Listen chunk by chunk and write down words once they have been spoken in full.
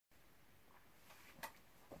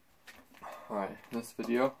Alright, in this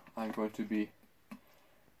video, I'm going to be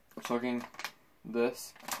chugging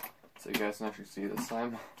this, so you guys can actually see this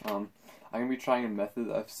time. I'm going to be trying a method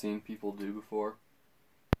that I've seen people do before.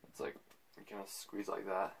 It's like, you kind of squeeze like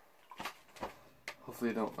that.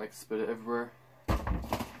 Hopefully I don't like spit it everywhere. I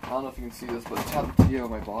don't know if you can see this, but the top of the video,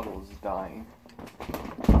 my bottle is dying.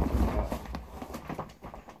 Can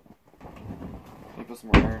you put some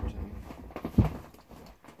more air into it?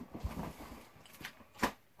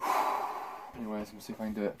 Anyways, let me see if I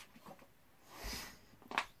can do it.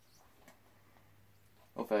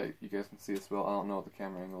 Hopefully you guys can see this well. I don't know what the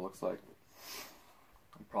camera angle looks like.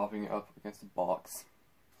 I'm propping it up against a box,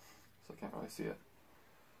 so I can't really see it.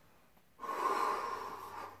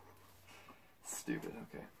 Stupid,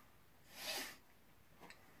 okay.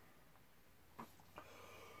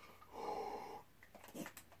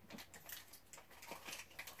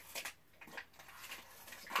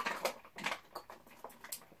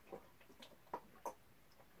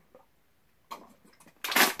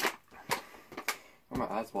 My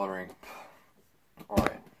eyes watering.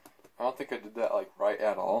 Alright. I don't think I did that like right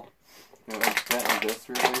at all. You know, I bent like this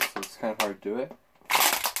really, so it's kind of hard to do it.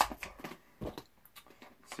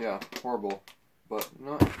 So yeah, horrible. But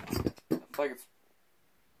no, I feel like it's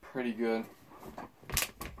pretty good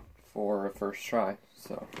for a first try.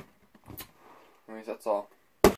 So anyways, that's all.